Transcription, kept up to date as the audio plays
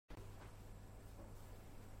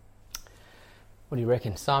What do you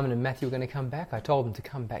reckon? Simon and Matthew are going to come back? I told them to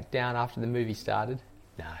come back down after the movie started.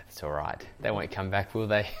 No, it's all right. They won't come back, will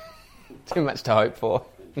they? Too much to hope for.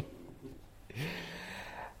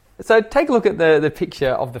 So take a look at the picture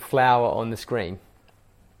of the flower on the screen.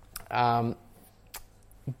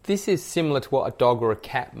 This is similar to what a dog or a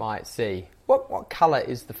cat might see. What colour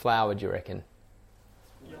is the flower, do you reckon?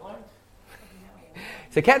 Yellow.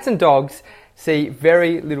 So cats and dogs see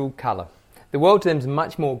very little colour. The world to them is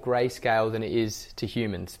much more grayscale than it is to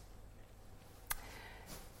humans.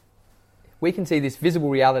 We can see this visible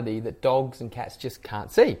reality that dogs and cats just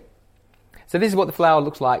can't see. So this is what the flower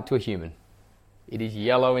looks like to a human. It is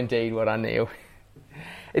yellow indeed, what I Neil.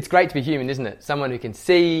 It's great to be human, isn't it? Someone who can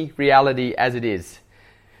see reality as it is.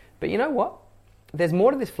 But you know what? There's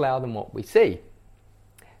more to this flower than what we see.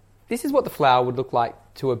 This is what the flower would look like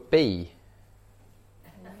to a bee.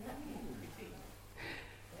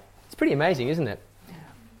 It's pretty amazing, isn't it?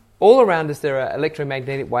 All around us there are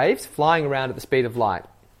electromagnetic waves flying around at the speed of light.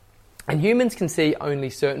 And humans can see only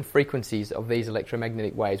certain frequencies of these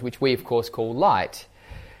electromagnetic waves, which we of course call light.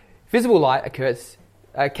 Visible light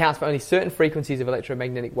accounts for only certain frequencies of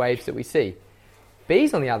electromagnetic waves that we see.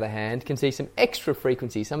 Bees, on the other hand, can see some extra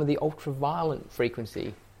frequencies, some of the ultraviolet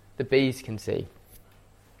frequency that bees can see.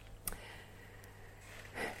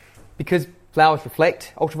 Because flowers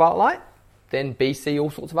reflect ultraviolet light, then bees see all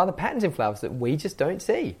sorts of other patterns in flowers that we just don't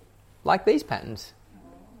see, like these patterns.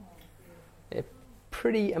 They're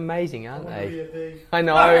pretty amazing, aren't they? I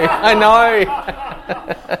know.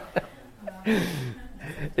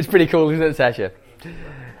 It's pretty cool, isn't it, Sasha?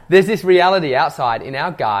 There's this reality outside in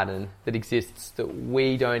our garden that exists that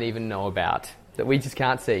we don't even know about, that we just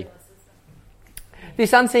can't see.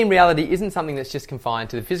 This unseen reality isn't something that's just confined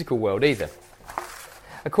to the physical world either.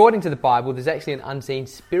 According to the Bible, there's actually an unseen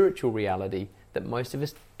spiritual reality that most of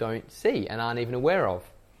us don't see and aren't even aware of.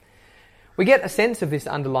 We get a sense of this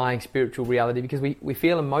underlying spiritual reality because we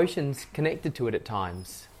feel emotions connected to it at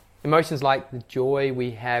times. Emotions like the joy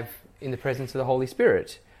we have in the presence of the Holy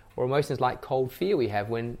Spirit, or emotions like cold fear we have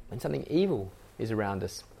when something evil is around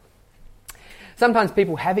us. Sometimes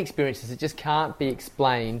people have experiences that just can't be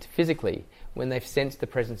explained physically when they've sensed the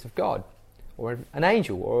presence of God, or an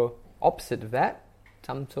angel, or opposite of that,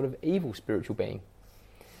 some sort of evil spiritual being.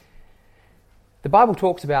 The Bible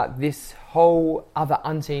talks about this whole other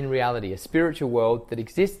unseen reality, a spiritual world that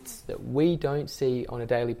exists that we don't see on a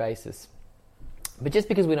daily basis. But just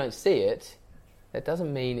because we don't see it, that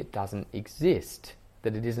doesn't mean it doesn't exist,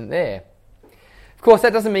 that it isn't there. Of course,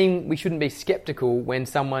 that doesn't mean we shouldn't be sceptical when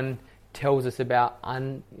someone tells us about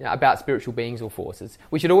spiritual beings or forces.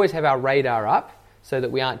 We should always have our radar up so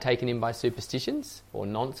that we aren't taken in by superstitions or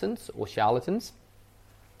nonsense or charlatans.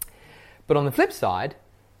 But on the flip side,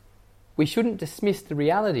 we shouldn't dismiss the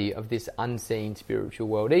reality of this unseen spiritual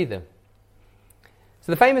world either.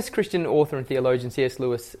 So the famous Christian author and theologian C.S.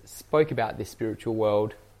 Lewis spoke about this spiritual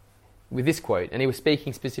world with this quote, and he was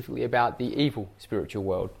speaking specifically about the evil spiritual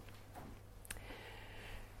world.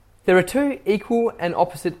 There are two equal and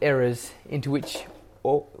opposite errors into which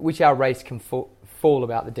our race can fall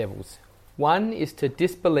about the devils. One is to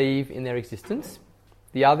disbelieve in their existence.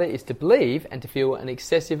 The other is to believe and to feel an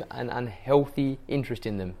excessive and unhealthy interest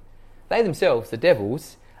in them. They themselves, the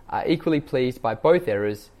devils, are equally pleased by both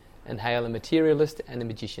errors and hail a materialist and a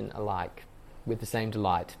magician alike with the same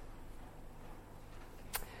delight.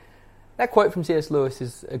 That quote from C.S. Lewis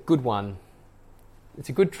is a good one. It's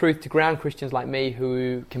a good truth to ground Christians like me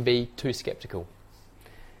who can be too sceptical.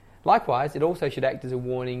 Likewise, it also should act as a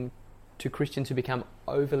warning to Christians who become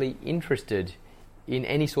overly interested in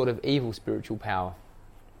any sort of evil spiritual power.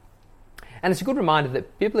 And it's a good reminder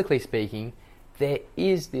that, biblically speaking, there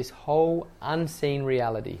is this whole unseen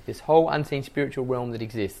reality, this whole unseen spiritual realm that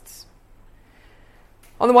exists.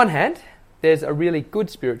 On the one hand, there's a really good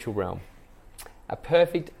spiritual realm, a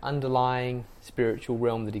perfect underlying spiritual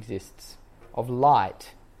realm that exists, of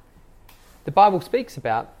light. The Bible speaks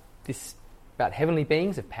about this, about heavenly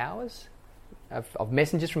beings, of powers, of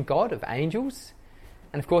messengers from God, of angels,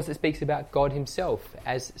 and of course it speaks about God himself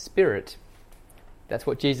as spirit. That's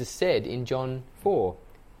what Jesus said in John 4.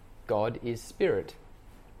 God is spirit.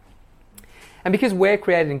 And because we're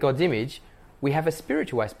created in God's image, we have a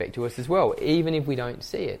spiritual aspect to us as well, even if we don't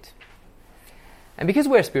see it. And because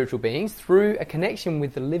we're spiritual beings, through a connection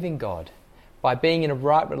with the living God, by being in a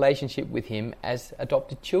right relationship with him as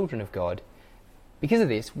adopted children of God, because of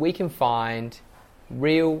this, we can find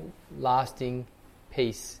real, lasting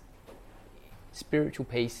peace, spiritual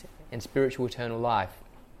peace, and spiritual eternal life.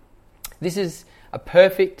 This is a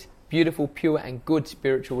perfect, beautiful, pure and good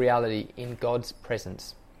spiritual reality in God's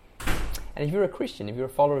presence. And if you're a Christian, if you're a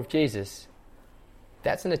follower of Jesus,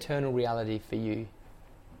 That's an eternal reality for you.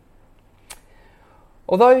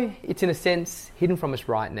 Although it's in a sense hidden from us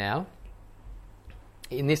right now,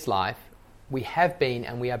 in this life, we have been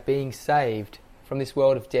and we are being saved from this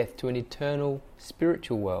world of death to an eternal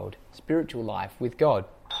spiritual world, spiritual life with God.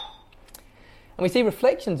 And we see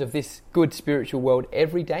reflections of this good spiritual world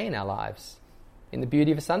every day in our lives. In the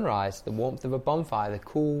beauty of a sunrise, the warmth of a bonfire, the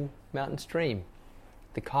cool mountain stream,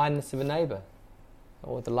 the kindness of a neighbour,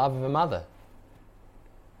 or the love of a mother.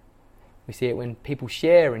 We see it when people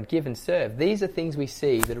share and give and serve. These are things we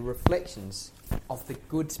see that are reflections of the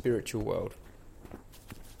good spiritual world,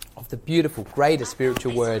 of the beautiful, greater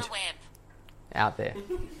spiritual word out there.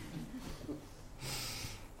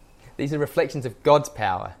 These are reflections of God's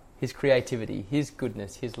power, His creativity, His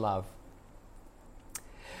goodness, His love.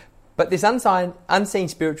 But this unseen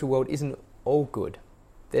spiritual world isn't all good.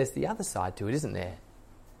 There's the other side to it, isn't there?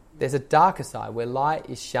 There's a darker side where light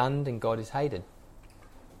is shunned and God is hated.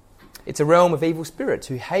 It's a realm of evil spirits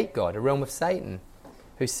who hate God, a realm of Satan,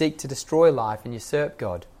 who seek to destroy life and usurp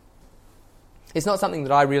God. It's not something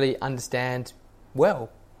that I really understand well,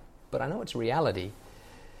 but I know it's a reality.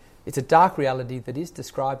 It's a dark reality that is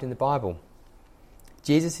described in the Bible.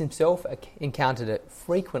 Jesus himself encountered it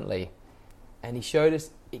frequently, and he showed us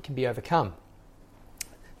it can be overcome.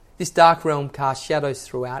 This dark realm casts shadows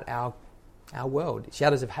throughout our world,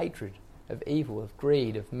 shadows of hatred, of evil, of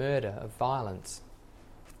greed, of murder, of violence.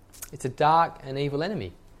 It's a dark and evil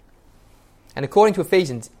enemy. And according to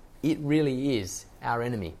Ephesians, it really is our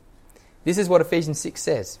enemy. This is what Ephesians 6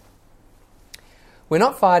 says. We're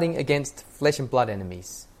not fighting against flesh and blood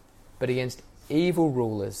enemies, but against evil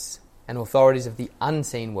rulers and authorities of the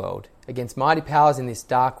unseen world, against mighty powers in this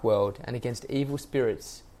dark world, and against evil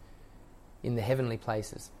spirits in the heavenly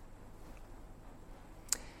places.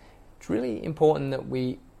 It's really important that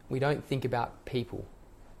we don't think about people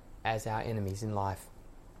as our enemies in life.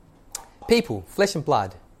 People, flesh and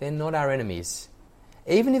blood, they're not our enemies.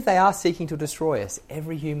 Even if they are seeking to destroy us,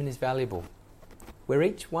 every human is valuable. We're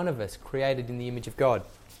each one of us created in the image of God.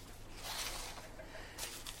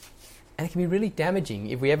 And it can be really damaging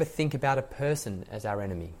if we ever think about a person as our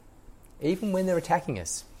enemy, even when they're attacking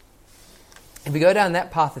us. If we go down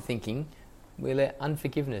that path of thinking, we let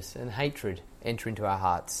unforgiveness and hatred enter into our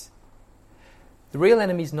hearts. The real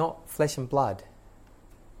enemy is not flesh and blood,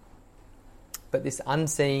 but this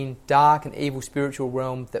unseen, dark and evil spiritual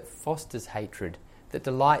realm that fosters hatred, that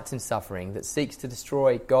delights in suffering, that seeks to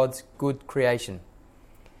destroy God's good creation.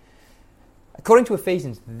 According to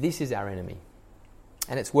Ephesians, this is our enemy,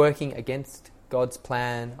 and it's working against God's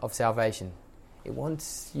plan of salvation. It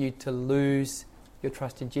wants you to lose your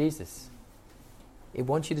trust in Jesus. It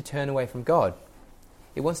wants you to turn away from God.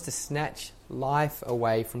 It wants to snatch life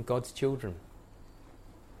away from God's children.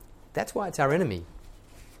 That's why it's our enemy.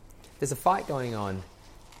 There's a fight going on,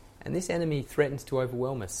 and this enemy threatens to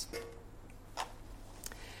overwhelm us.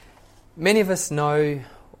 Many of us know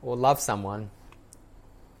or love someone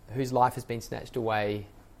whose life has been snatched away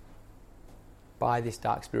by this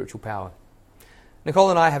dark spiritual power. Nicole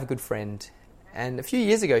and I have a good friend, and a few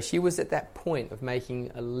years ago she was at that point of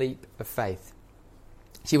making a leap of faith.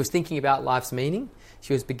 She was thinking about life's meaning.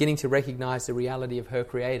 She was beginning to recognise the reality of her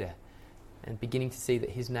Creator and beginning to see that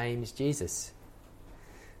His name is Jesus.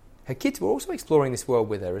 Her kids were also exploring this world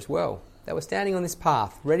with her as well. They were standing on this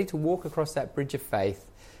path, ready to walk across that bridge of faith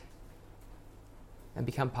and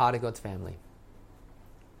become part of God's family.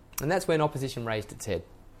 And that's when opposition raised its head.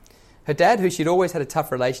 Her dad, who she'd always had a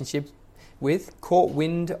tough relationship with, caught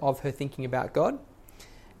wind of her thinking about God.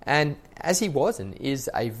 And as he was and is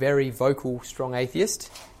a very vocal, strong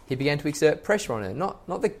atheist, he began to exert pressure on her.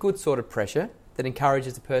 Not the good sort of pressure that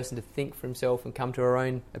encourages a person to think for himself and come to her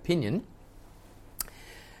own opinion.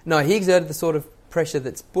 No, he exerted the sort of pressure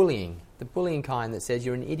that's bullying, the bullying kind that says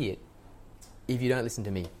you're an idiot if you don't listen to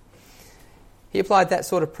me. He applied that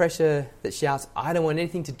sort of pressure that shouts, I don't want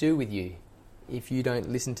anything to do with you if you don't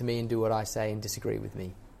listen to me and do what I say and disagree with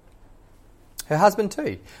me. Her husband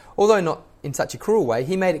too, although not in such a cruel way,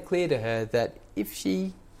 he made it clear to her that if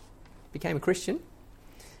she became a Christian,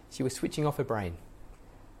 she was switching off her brain.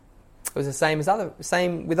 It was the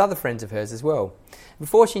same with other friends of hers as well.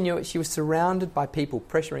 Before she knew it, she was surrounded by people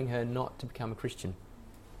pressuring her not to become a Christian.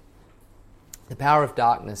 The power of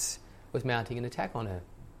darkness was mounting an attack on her.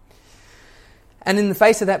 And in the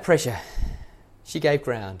face of that pressure, she gave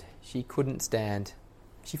ground. She couldn't stand.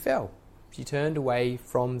 She fell. She turned away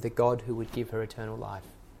from the God who would give her eternal life.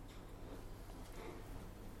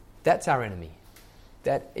 That's our enemy.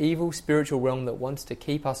 That evil spiritual realm that wants to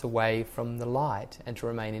keep us away from the light and to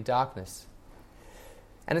remain in darkness.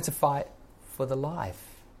 And it's a fight for the life.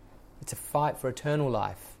 It's a fight for eternal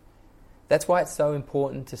life. That's why it's so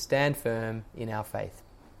important to stand firm in our faith.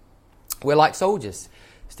 We're like soldiers,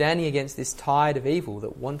 standing against this tide of evil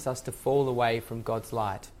that wants us to fall away from God's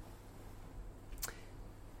light.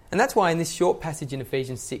 And that's why in this short passage in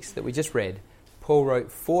Ephesians 6 that we just read, Paul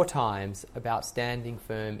wrote 4 times about standing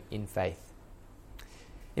firm in faith.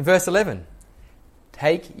 In verse 11,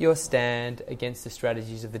 take your stand against the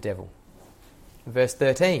strategies of the devil. In verse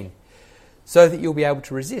 13, so that you'll be able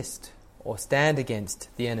to resist or stand against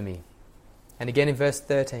the enemy. And again in verse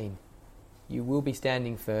 13, you will be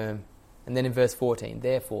standing firm. And then in verse 14,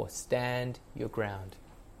 therefore stand your ground.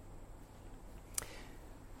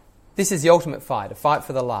 This is the ultimate fight, a fight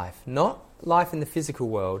for the life. Not life in the physical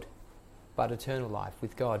world, but eternal life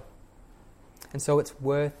with God. And so it's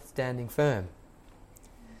worth standing firm.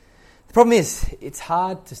 The problem is, it's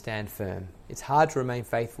hard to stand firm. It's hard to remain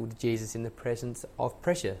faithful to Jesus in the presence of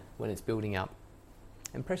pressure when it's building up.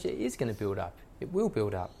 And pressure is going to build up. It will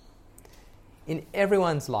build up. In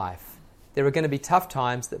everyone's life, there are going to be tough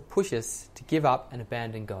times that push us to give up and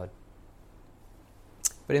abandon God.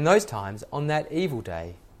 But in those times, on that evil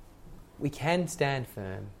day, we can stand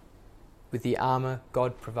firm with the armour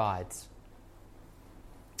God provides.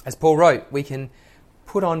 As Paul wrote, we can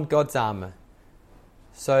put on God's armour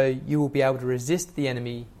so you will be able to resist the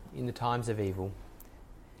enemy in the times of evil.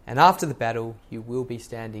 And after the battle, you will be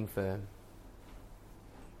standing firm.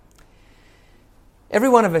 Every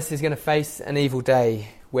one of us is going to face an evil day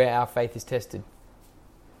where our faith is tested.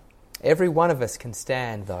 Every one of us can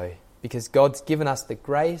stand, though, because God's given us the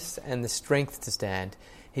grace and the strength to stand.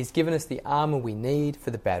 He's given us the armour we need for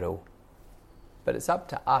the battle. But it's up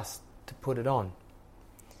to us to put it on.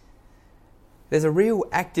 There's a real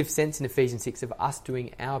active sense in Ephesians 6 of us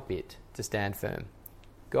doing our bit to stand firm.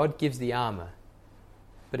 God gives the armour,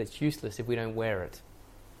 but it's useless if we don't wear it.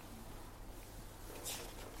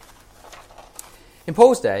 In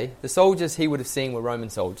Paul's day, the soldiers he would have seen were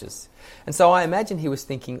Roman soldiers. And so I imagine he was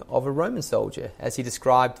thinking of a Roman soldier as he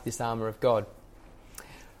described this armour of God.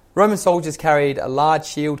 Roman soldiers carried a large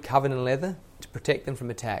shield covered in leather to protect them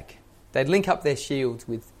from attack. They'd link up their shields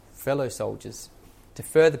with fellow soldiers to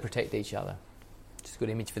further protect each other, which is a good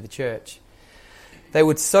image for the church. They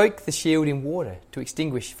would soak the shield in water to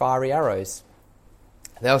extinguish fiery arrows.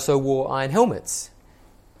 They also wore iron helmets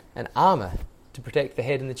and armour to protect the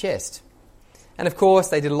head and the chest. And of course,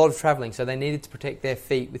 they did a lot of travelling, so they needed to protect their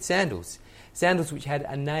feet with sandals. Sandals which had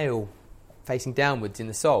a nail facing downwards in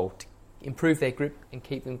the sole to improve their grip and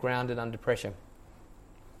keep them grounded under pressure.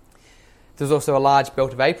 There was also a large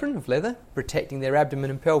belt of apron of leather protecting their abdomen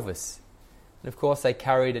and pelvis. And of course, they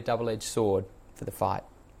carried a double-edged sword for the fight.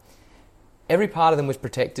 Every part of them was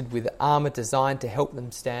protected with armour designed to help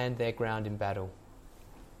them stand their ground in battle.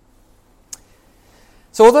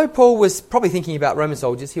 So although Paul was probably thinking about Roman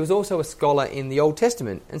soldiers, he was also a scholar in the Old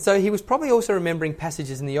Testament. And so he was probably also remembering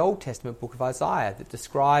passages in the Old Testament book of Isaiah that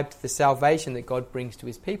described the salvation that God brings to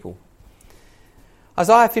his people.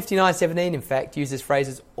 Isaiah 59:17, in fact, uses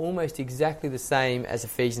phrases almost exactly the same as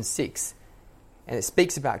Ephesians 6. And it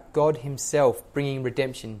speaks about God himself bringing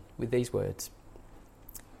redemption with these words.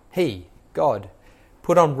 He, God,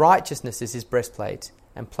 put on righteousness as his breastplate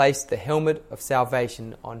and placed the helmet of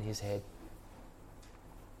salvation on his head.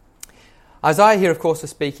 Isaiah here, of course, was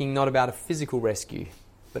speaking not about a physical rescue,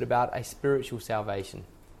 but about a spiritual salvation.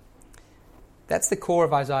 That's the core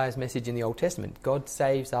of Isaiah's message in the Old Testament. God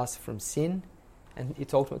saves us from sin and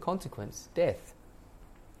its ultimate consequence, death.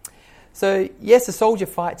 So, yes, a soldier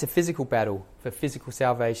fights a physical battle for physical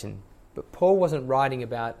salvation, but Paul wasn't writing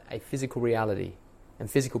about a physical reality and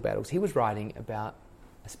physical battles. He was writing about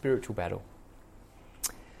a spiritual battle.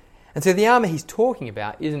 And so the armour he's talking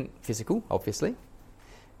about isn't physical, obviously.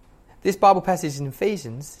 This Bible passage in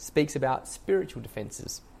Ephesians speaks about spiritual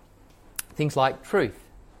defences. Things like truth,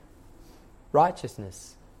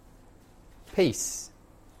 righteousness, peace,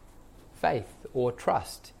 faith or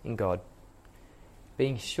trust in God,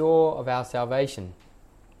 being sure of our salvation,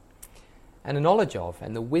 and a knowledge of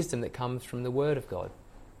and the wisdom that comes from the Word of God.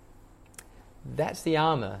 That's the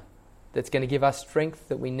armour that's going to give us strength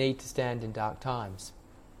that we need to stand in dark times.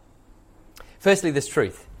 Firstly, there's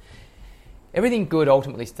truth. Everything good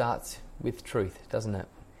ultimately starts with truth, doesn't it?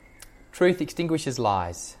 Truth extinguishes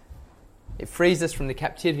lies. It frees us from the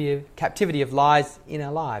captivity of lies in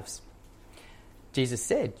our lives. Jesus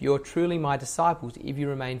said, "You're truly my disciples if you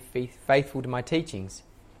remain faithful to my teachings,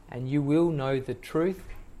 and you will know the truth,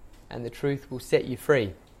 and the truth will set you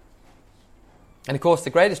free." And of course, the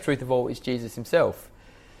greatest truth of all is Jesus himself.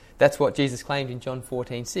 That's what Jesus claimed in John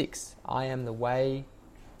 14:6. I am the way,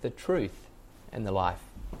 the truth, and the life.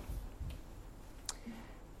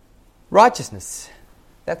 Righteousness,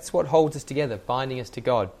 that's what holds us together, binding us to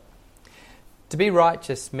God. To be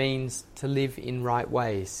righteous means to live in right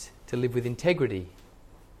ways, to live with integrity.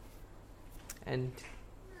 And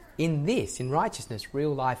in this, in righteousness,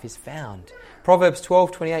 real life is found. Proverbs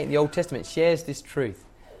 12:28 in the Old Testament shares this truth.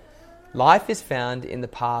 Life is found in the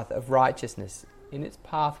path of righteousness. In its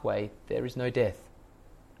pathway, there is no death.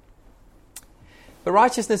 But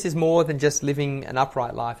righteousness is more than just living an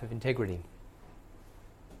upright life of integrity.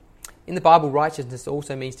 In the Bible, righteousness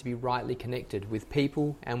also means to be rightly connected with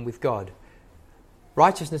people and with God.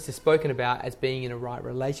 Righteousness is spoken about as being in a right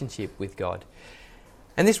relationship with God.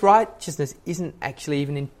 And this righteousness isn't actually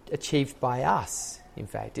even achieved by us, in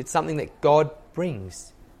fact. It's something that God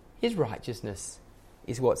brings. His righteousness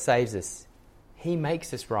is what saves us. He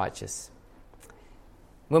makes us righteous.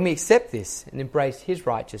 When we accept this and embrace His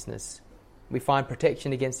righteousness, we find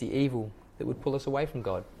protection against the evil that would pull us away from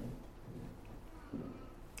God.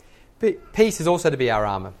 But peace is also to be our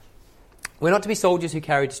armour. We're not to be soldiers who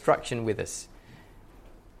carry destruction with us.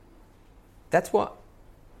 That's what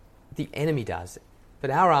the enemy does. But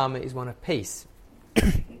our armour is one of peace.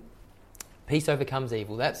 Peace overcomes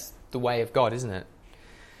evil. That's the way of God, isn't it?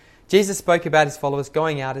 Jesus spoke about His followers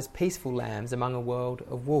going out as peaceful lambs among a world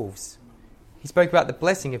of wolves. He spoke about the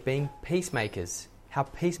blessing of being peacemakers, how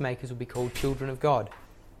peacemakers will be called children of God.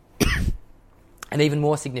 And even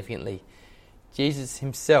more significantly, Jesus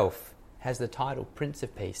Himself has the title Prince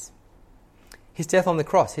of Peace. His death on the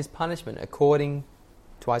cross, His punishment, according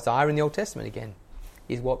to Isaiah in the Old Testament again,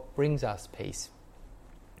 is what brings us peace.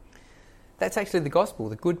 That's actually the gospel,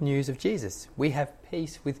 the good news of Jesus. We have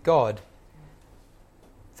peace with God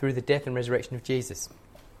through the death and resurrection of Jesus.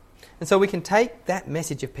 And so we can take that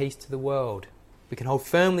message of peace to the world. We can hold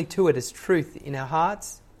firmly to it as truth in our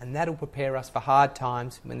hearts, and that will prepare us for hard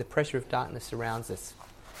times when the pressure of darkness surrounds us.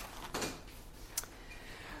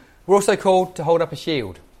 We're also called to hold up a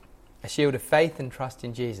shield of faith and trust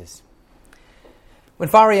in Jesus. When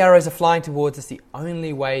fiery arrows are flying towards us, the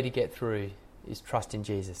only way to get through is trust in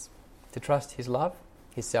Jesus. To trust His love,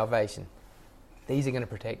 His salvation. These are going to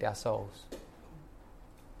protect our souls.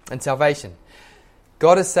 And salvation.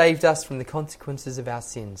 God has saved us from the consequences of our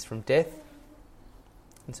sins, from death,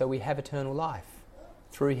 and so we have eternal life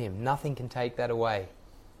through Him. Nothing can take that away.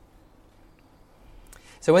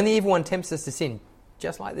 So when the evil one tempts us to sin,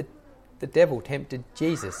 just like the devil tempted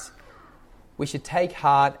Jesus, we should take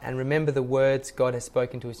heart and remember the words God has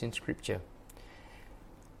spoken to us in Scripture.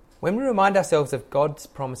 When we remind ourselves of God's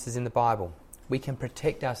promises in the Bible, we can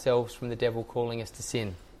protect ourselves from the devil calling us to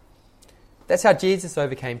sin. That's how Jesus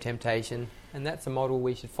overcame temptation, and that's a model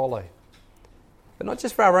we should follow. But not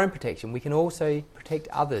just for our own protection, we can also protect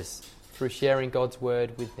others through sharing God's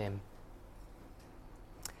word with them.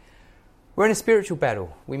 We're in a spiritual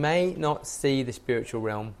battle. We may not see the spiritual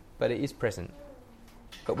realm, but it is present.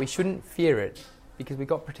 But we shouldn't fear it because we've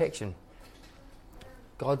got protection.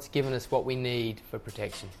 God's given us what we need for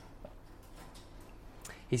protection.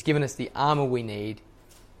 He's given us the armour we need.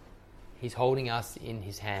 He's holding us in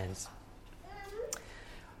His hands.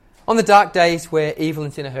 On the dark days where evil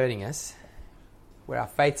and sin are hurting us, where our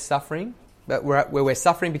faith's suffering, but where we're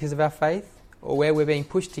suffering because of our faith, or where we're being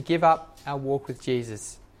pushed to give up our walk with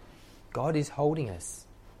Jesus, God is holding us.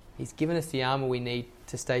 He's given us the armour we need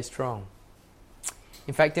to stay strong.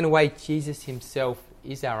 In fact, in a way, Jesus Himself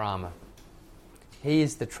is our armour. He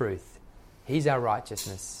is the truth. He's our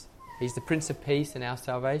righteousness. He's the Prince of Peace and our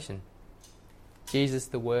salvation. Jesus,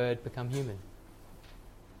 the Word, become human.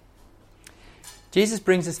 Jesus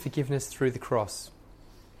brings us forgiveness through the cross.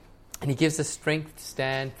 And He gives us strength to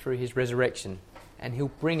stand through His resurrection. And He'll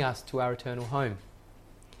bring us to our eternal home.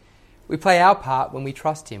 We play our part when we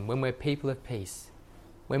trust Him, when we're people of peace,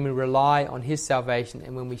 when we rely on His salvation,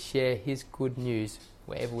 and when we share His good news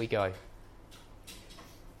wherever we go.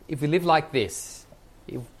 If we live like this,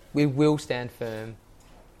 we will stand firm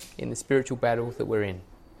in the spiritual battle that we're in.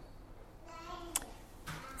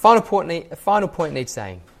 A final point needs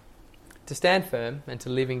saying. To stand firm and to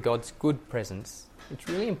live in God's good presence, it's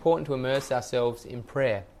really important to immerse ourselves in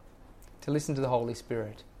prayer, to listen to the Holy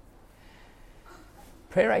Spirit.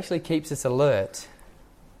 Prayer actually keeps us alert.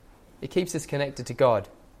 It keeps us connected to God.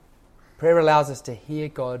 Prayer allows us to hear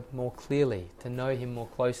God more clearly, to know Him more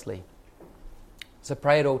closely. So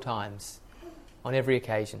pray at all times, on every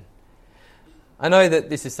occasion. I know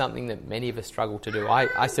that this is something that many of us struggle to do.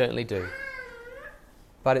 I certainly do.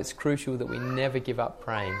 But it's crucial that we never give up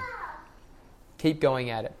praying. Keep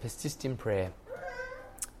going at it. Persist in prayer.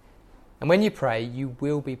 And when you pray, you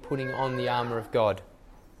will be putting on the armour of God.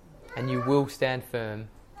 And you will stand firm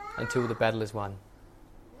until the battle is won.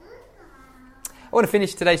 I want to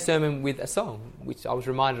finish today's sermon with a song, which I was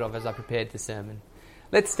reminded of as I prepared the sermon.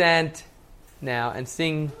 Let's stand now and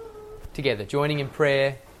sing together, joining in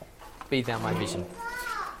prayer, be thou my vision.